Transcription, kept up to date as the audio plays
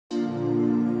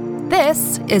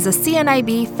This is a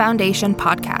CNIB Foundation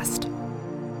podcast.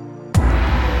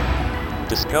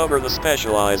 Discover the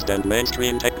specialized and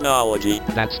mainstream technology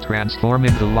that's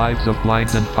transforming the lives of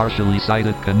blind and partially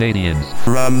sighted Canadians.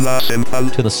 From the simple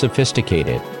to the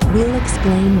sophisticated. We'll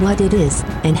explain what it is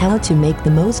and how to make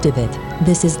the most of it.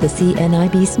 This is the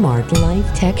CNIB Smart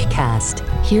Life Tech Cast.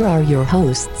 Here are your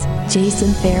hosts,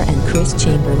 Jason Fair and Chris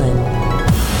Chamberlain.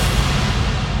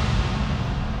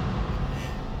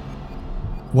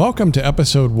 Welcome to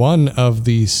episode 1 of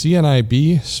the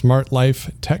CNIB Smart Life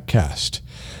Tech Cast.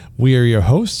 We are your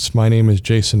hosts. My name is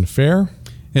Jason Fair.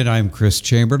 And I'm Chris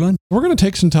Chamberlain. We're going to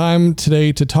take some time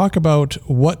today to talk about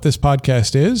what this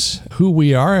podcast is, who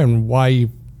we are, and why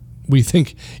we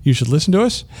think you should listen to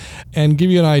us, and give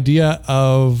you an idea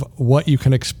of what you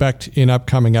can expect in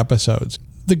upcoming episodes.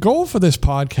 The goal for this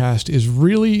podcast is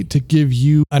really to give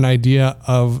you an idea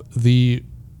of the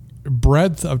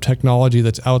breadth of technology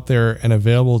that's out there and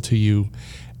available to you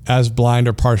as blind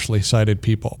or partially sighted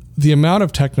people. The amount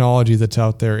of technology that's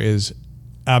out there is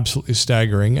absolutely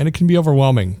staggering, and it can be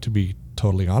overwhelming, to be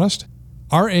totally honest.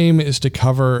 Our aim is to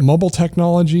cover mobile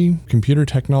technology, computer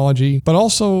technology, but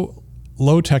also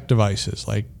low-tech devices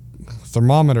like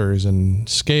thermometers and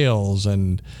scales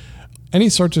and any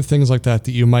sorts of things like that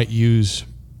you might use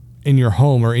in your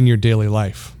home or in your daily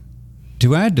life.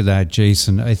 To add to that,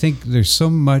 Jason, I think there's so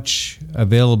much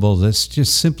available that's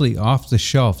just simply off the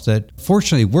shelf that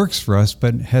fortunately works for us,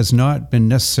 but has not been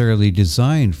necessarily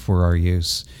designed for our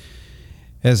use.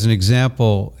 As an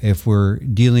example, if we're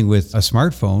dealing with a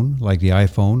smartphone like the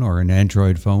iPhone or an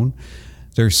Android phone,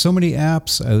 there's so many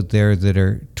apps out there that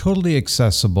are totally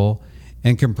accessible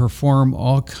and can perform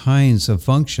all kinds of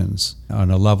functions on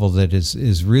a level that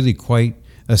is really quite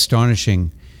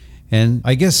astonishing. And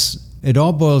I guess it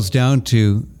all boils down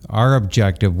to our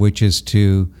objective, which is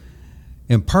to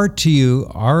impart to you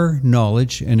our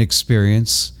knowledge and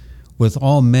experience with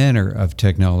all manner of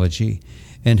technology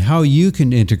and how you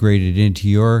can integrate it into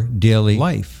your daily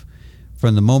life.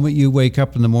 From the moment you wake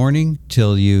up in the morning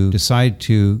till you decide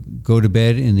to go to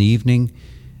bed in the evening,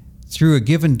 through a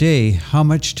given day, how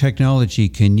much technology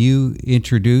can you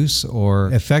introduce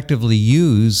or effectively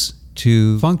use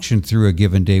to function through a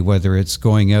given day, whether it's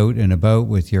going out and about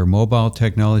with your mobile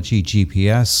technology,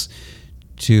 GPS,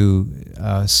 to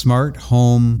smart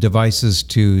home devices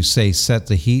to, say, set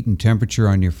the heat and temperature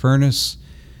on your furnace,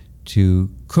 to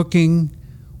cooking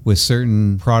with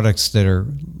certain products that are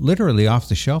literally off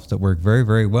the shelf that work very,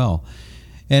 very well.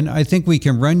 And I think we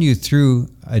can run you through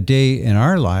a day in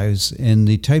our lives and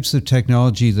the types of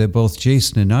technology that both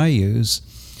Jason and I use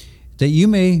that you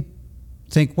may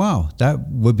think, wow, that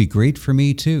would be great for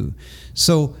me too.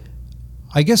 So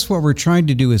I guess what we're trying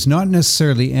to do is not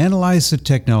necessarily analyze the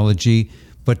technology,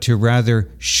 but to rather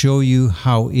show you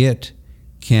how it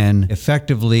can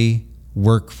effectively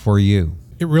work for you.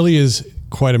 It really is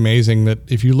quite amazing that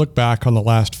if you look back on the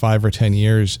last 5 or 10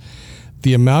 years,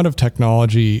 the amount of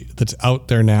technology that's out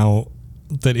there now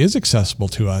that is accessible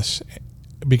to us,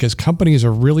 because companies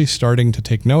are really starting to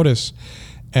take notice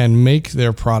and make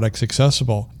their products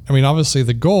accessible. I mean, obviously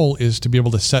the goal is to be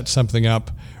able to set something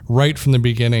up right from the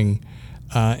beginning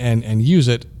and use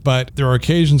it, but there are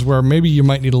occasions where maybe you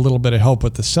might need a little bit of help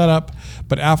with the setup,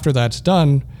 but after that's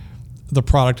done, the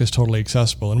product is totally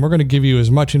accessible. And we're going to give you as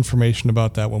much information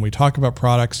about that when we talk about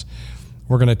products.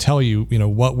 We're going to tell you,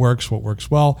 what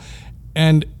works well.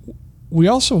 And we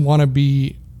also want to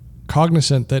be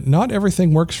cognizant that not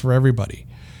everything works for everybody.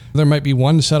 There might be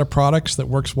one set of products that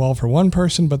works well for one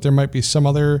person, but there might be some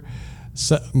other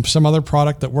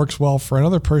product that works well for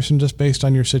another person just based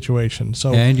on your situation.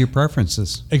 So and your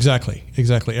preferences. Exactly.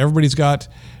 Everybody's got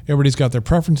their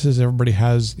preferences. Everybody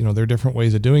has, their different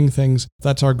ways of doing things.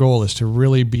 That's our goal, is to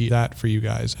really be that for you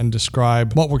guys and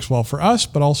describe what works well for us,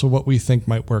 but also what we think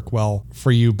might work well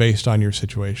for you based on your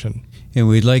situation. And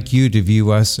we'd like you to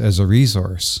view us as a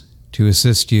resource to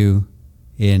assist you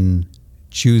in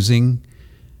choosing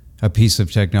a piece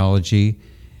of technology,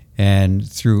 and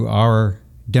through our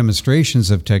demonstrations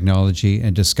of technology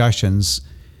and discussions,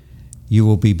 you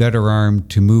will be better armed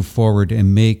to move forward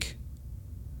and make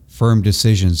firm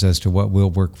decisions as to what will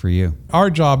work for you.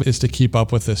 Our job is to keep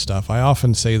up with this stuff. I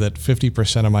often say that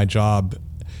 50% of my job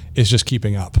is just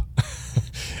keeping up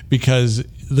because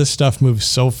this stuff moves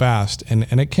so fast and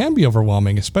it can be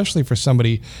overwhelming, especially for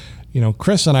somebody,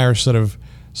 Chris and I are sort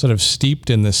of steeped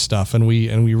in this stuff and we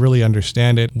really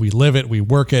understand it. We live it, we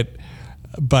work it,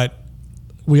 but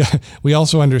we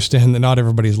also understand that not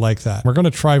everybody's like that. We're going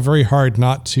to try very hard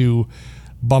not to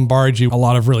bombard you a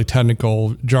lot of really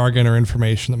technical jargon or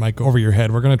information that might go over your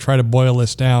head. We're going to try to boil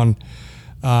this down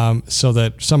so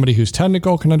that somebody who's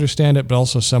technical can understand it, but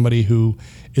also somebody who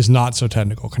is not so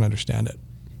technical can understand it.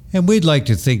 And we'd like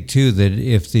to think, too, that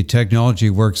if the technology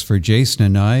works for Jason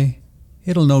and I,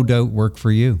 it'll no doubt work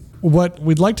for you. What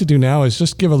we'd like to do now is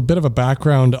just give a bit of a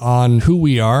background on who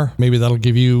we are. Maybe that'll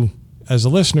give you, as a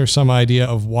listener, some idea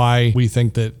of why we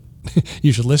think that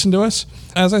you should listen to us.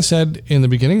 As I said in the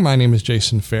beginning, my name is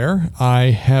Jason Fair. I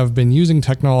have been using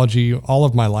technology all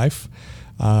of my life.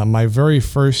 My very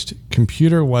first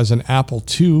computer was an Apple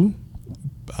II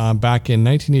back in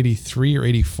 1983 or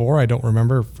 84. I don't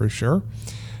remember for sure.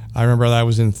 I remember that I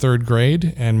was in third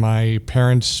grade, and my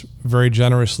parents very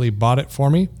generously bought it for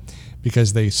me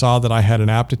because they saw that I had an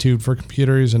aptitude for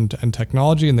computers and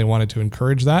technology, and they wanted to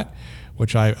encourage that,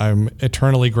 which I'm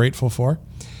eternally grateful for.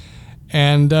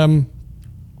 And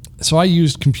so I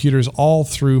used computers all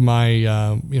through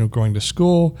my, going to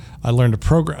school. I learned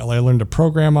to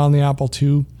program on the Apple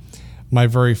II. My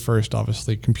very first,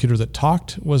 obviously, computer that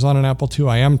talked was on an Apple II.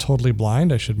 I am totally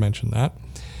blind, I should mention that.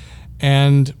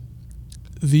 And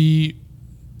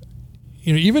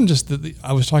even just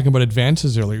I was talking about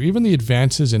advances earlier. Even the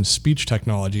advances in speech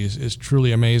technology is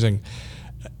truly amazing.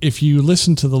 If you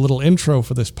listen to the little intro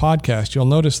for this podcast, you'll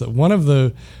notice that one of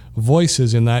the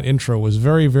voices in that intro was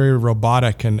very, very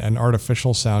robotic and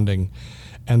artificial sounding.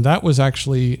 And that was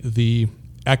actually the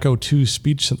Echo 2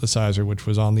 speech synthesizer, which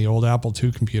was on the old Apple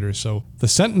II computer. So the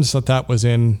sentence that was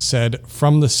in said,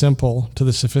 "From the simple to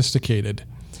the sophisticated."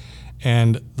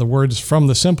 And the words "from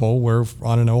the simple" were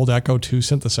on an old Echo 2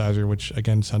 synthesizer, which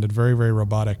again sounded very, very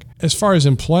robotic. As far as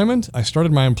employment, I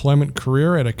started my employment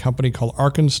career at a company called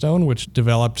Arkenstone, which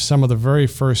developed some of the very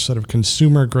first sort of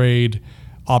consumer-grade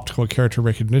optical character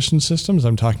recognition systems.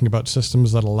 I'm talking about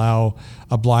systems that allow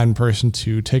a blind person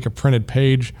to take a printed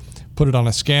page, put it on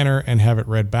a scanner, and have it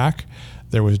read back.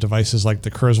 There was devices like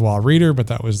the Kurzweil reader, but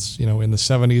that was, in the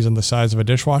 70s and the size of a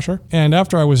dishwasher. And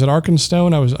after I was at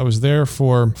Arkenstone, I was there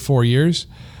for 4 years.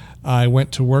 I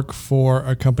went to work for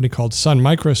a company called Sun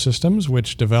Microsystems,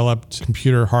 which developed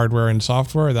computer hardware and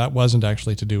software. That wasn't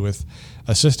actually to do with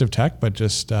assistive tech, but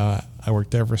just I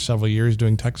worked there for several years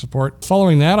doing tech support.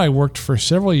 Following that, I worked for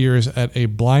several years at a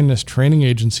blindness training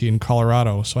agency in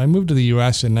Colorado. So I moved to the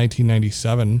U.S. in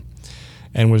 1997.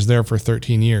 And was there for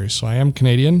 13 years. So I am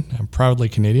Canadian. I'm proudly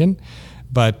Canadian.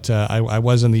 But I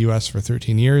was in the U.S. for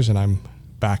 13 years, and I'm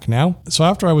back now. So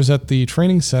after I was at the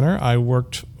training center, I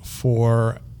moved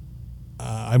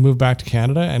back to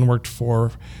Canada and worked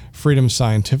for Freedom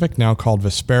Scientific, now called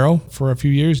Vispero, for a few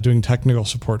years, doing technical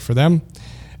support for them.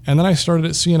 And then I started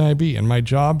at CNIB. And my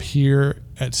job here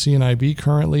at CNIB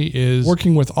currently is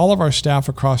working with all of our staff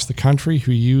across the country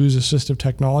who use assistive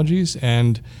technologies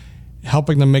and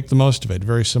helping them make the most of it,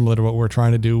 very similar to what we're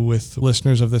trying to do with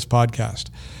listeners of this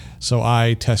podcast. So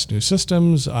I test new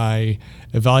systems, I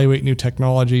evaluate new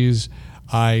technologies,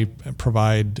 I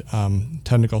provide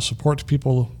technical support to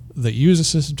people that use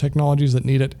assistive technologies that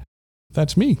need it.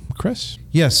 That's me, Chris.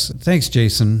 Yes, thanks,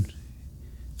 Jason.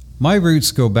 My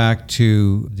roots go back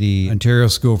to the Ontario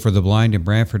School for the Blind in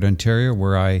Brantford, Ontario,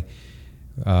 where I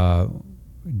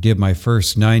did my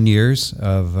first 9 years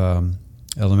of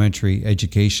elementary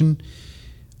education.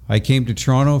 I came to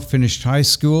Toronto, finished high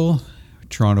school.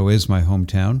 Toronto is my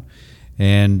hometown,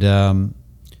 and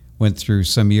went through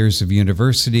some years of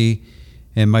university.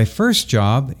 And my first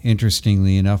job,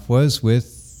 interestingly enough, was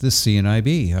with the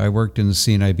CNIB. I worked in the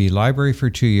CNIB library for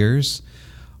 2 years.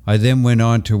 I then went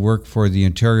on to work for the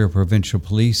Ontario Provincial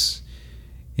Police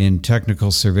in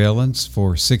technical surveillance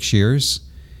for 6 years.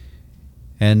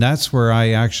 And that's where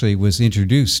I actually was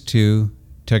introduced to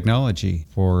technology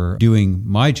for doing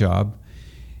my job.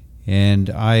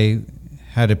 And I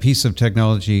had a piece of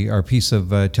technology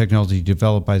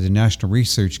developed by the National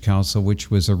Research Council,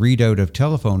 which was a readout of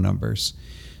telephone numbers.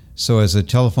 So as a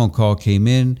telephone call came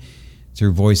in,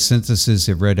 through voice synthesis,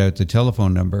 it read out the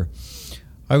telephone number.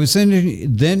 I was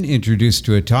then introduced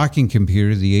to a talking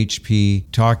computer, the HP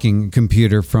talking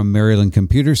computer from Maryland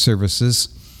Computer Services,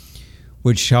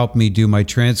 which helped me do my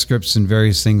transcripts and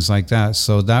various things like that.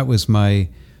 So that was my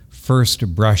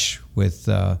first brush with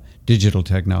digital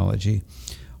technology.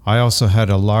 I also had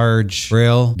a large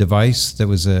Braille device that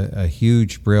was a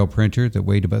huge Braille printer that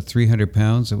weighed about 300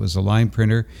 pounds. It was a line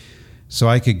printer, so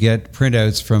I could get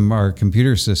printouts from our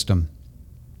computer system.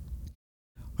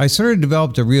 I sort of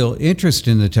developed a real interest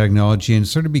in the technology and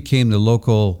sort of became the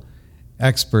local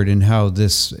expert in how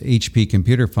this HP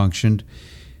computer functioned.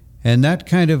 And that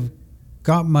kind of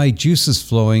got my juices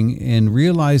flowing in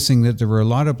realizing that there were a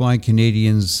lot of blind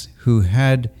Canadians who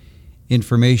had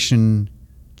information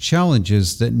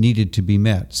challenges that needed to be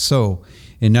met. So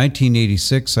in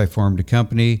 1986, I formed a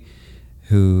company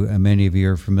who many of you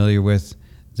are familiar with,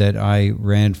 that I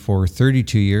ran for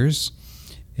 32 years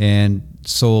and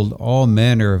sold all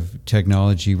manner of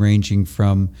technology ranging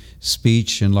from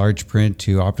speech and large print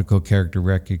to optical character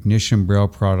recognition, Braille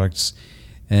products,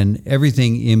 and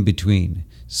everything in between.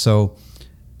 So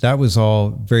that was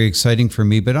all very exciting for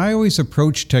me, but I always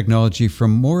approached technology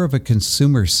from more of a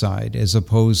consumer side as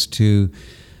opposed to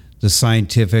the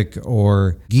scientific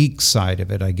or geek side of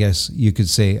it, I guess you could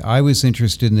say. I was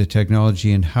interested in the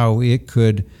technology and how it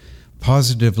could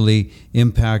positively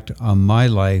impact on my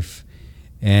life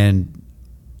and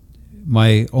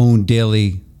my own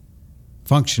daily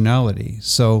functionality.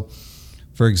 So,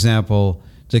 for example,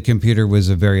 the computer was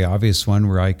a very obvious one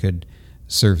where I could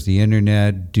surf the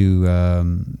internet, do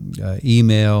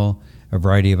email, a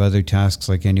variety of other tasks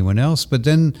like anyone else. But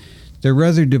then there were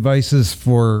other devices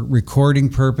for recording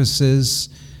purposes,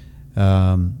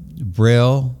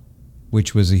 Braille,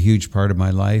 which was a huge part of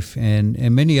my life, and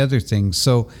many other things.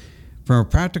 So from a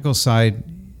practical side,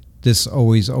 this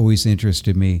always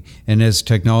interested me. And as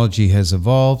technology has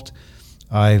evolved,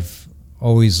 I've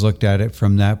always looked at it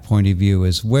from that point of view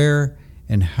as where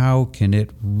and how can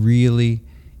it really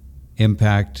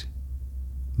impact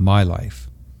my life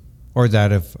or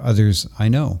that of others I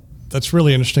know. That's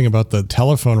really interesting about the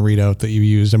telephone readout that you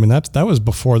used. I mean, that was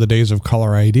before the days of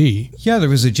caller ID. Yeah, there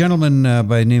was a gentleman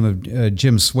by the name of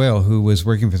Jim Swale who was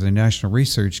working for the National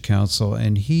Research Council,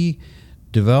 and he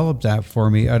developed that for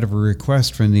me out of a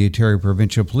request from the Ontario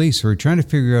Provincial Police, who were trying to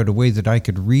figure out a way that I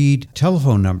could read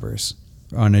telephone numbers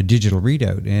on a digital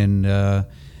readout. And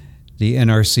the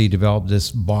NRC developed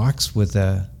this box with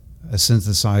a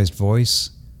synthesized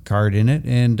voice card in it,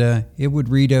 and it would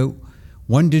read out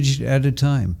one digit at a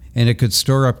time, and it could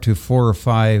store up to 4 or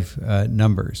 5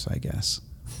 numbers, I guess.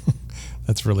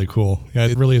 That's really cool. Yeah,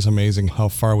 it really is amazing how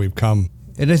far we've come.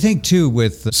 And I think, too,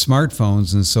 with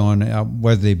smartphones and so on,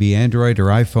 whether they be Android or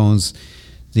iPhones,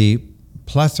 the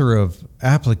plethora of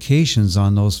applications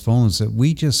on those phones that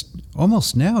we just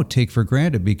almost now take for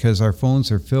granted because our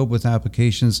phones are filled with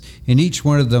applications, and each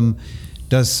one of them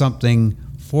does something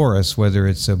for us, whether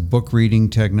it's a book reading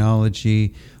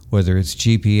technology, whether it's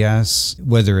GPS,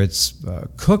 whether it's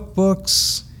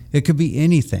cookbooks, it could be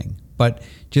anything. But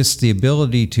just the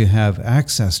ability to have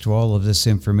access to all of this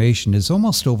information is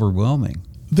almost overwhelming.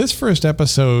 This first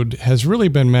episode has really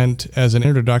been meant as an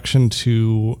introduction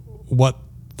to what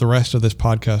the rest of this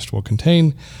podcast will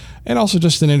contain, and also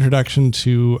just an introduction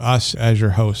to us as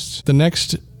your hosts. The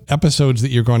next episodes that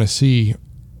you're going to see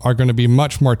are going to be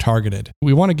much more targeted.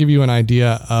 We want to give you an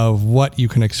idea of what you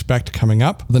can expect coming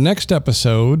up. The next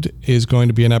episode is going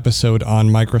to be an episode on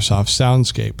Microsoft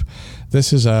Soundscape.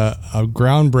 This is a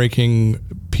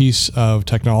groundbreaking piece of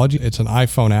technology. It's an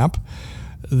iPhone app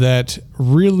that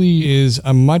really is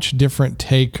a much different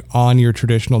take on your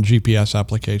traditional GPS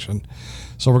application.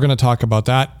 So we're going to talk about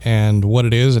that and what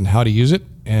it is and how to use it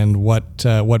and what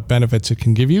benefits it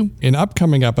can give you. In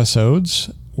upcoming episodes,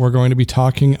 we're going to be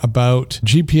talking about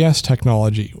GPS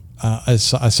technology.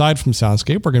 Aside from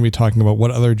Soundscape, we're going to be talking about what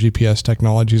other GPS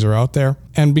technologies are out there.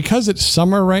 And because it's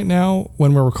summer right now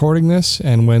when we're recording this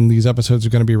and when these episodes are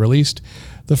going to be released,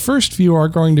 the first few are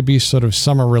going to be sort of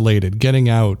summer related, getting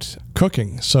out,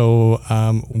 cooking. So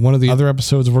one of the other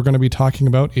episodes we're going to be talking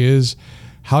about is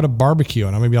how to barbecue.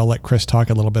 And maybe I'll let Chris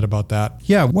talk a little bit about that.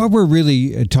 Yeah, what we're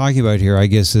really talking about here, I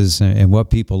guess, is and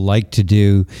what people like to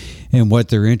do and what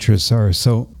their interests are.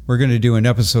 So we're going to do an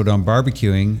episode on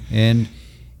barbecuing, and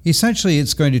essentially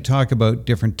it's going to talk about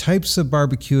different types of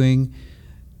barbecuing,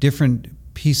 different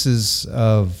pieces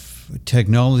of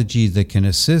technology that can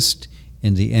assist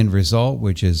in the end result,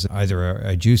 which is either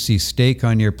a juicy steak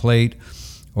on your plate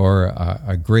or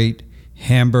a great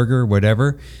hamburger,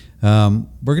 whatever.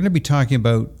 We're going to be talking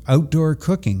about outdoor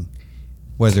cooking,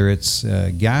 whether it's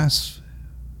gas,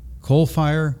 coal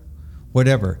fire,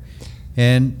 whatever.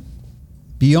 And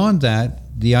beyond that,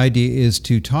 the idea is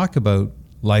to talk about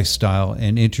lifestyle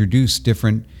and introduce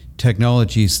different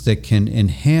technologies that can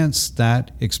enhance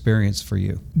that experience for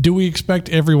you. Do we expect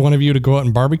every one of you to go out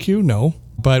and barbecue? No,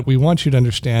 but we want you to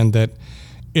understand that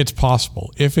it's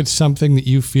possible. If it's something that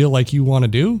you feel like you want to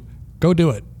do, go do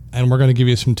it. And we're going to give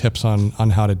you some tips on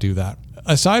how to do that.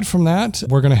 Aside from that,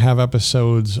 we're going to have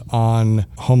episodes on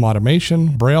home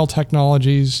automation, Braille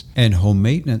technologies, and home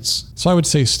maintenance. So I would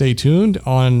say stay tuned.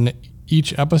 On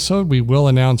each episode, we will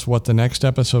announce what the next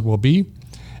episode will be.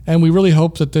 And we really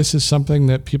hope that this is something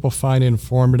that people find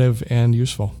informative and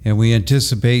useful. And we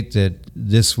anticipate that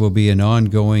this will be an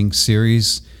ongoing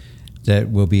series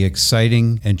that will be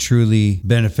exciting and truly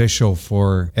beneficial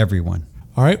for everyone.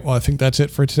 All right, well, I think that's it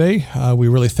for today. We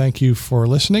really thank you for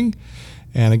listening.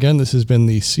 And again, this has been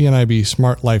the CNIB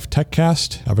Smart Life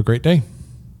TechCast. Have a great day.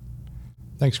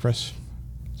 Thanks, Chris.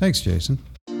 Thanks, Jason.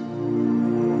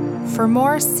 For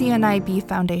more CNIB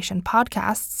Foundation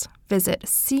podcasts, visit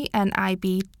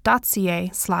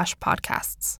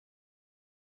cnib.ca/podcasts.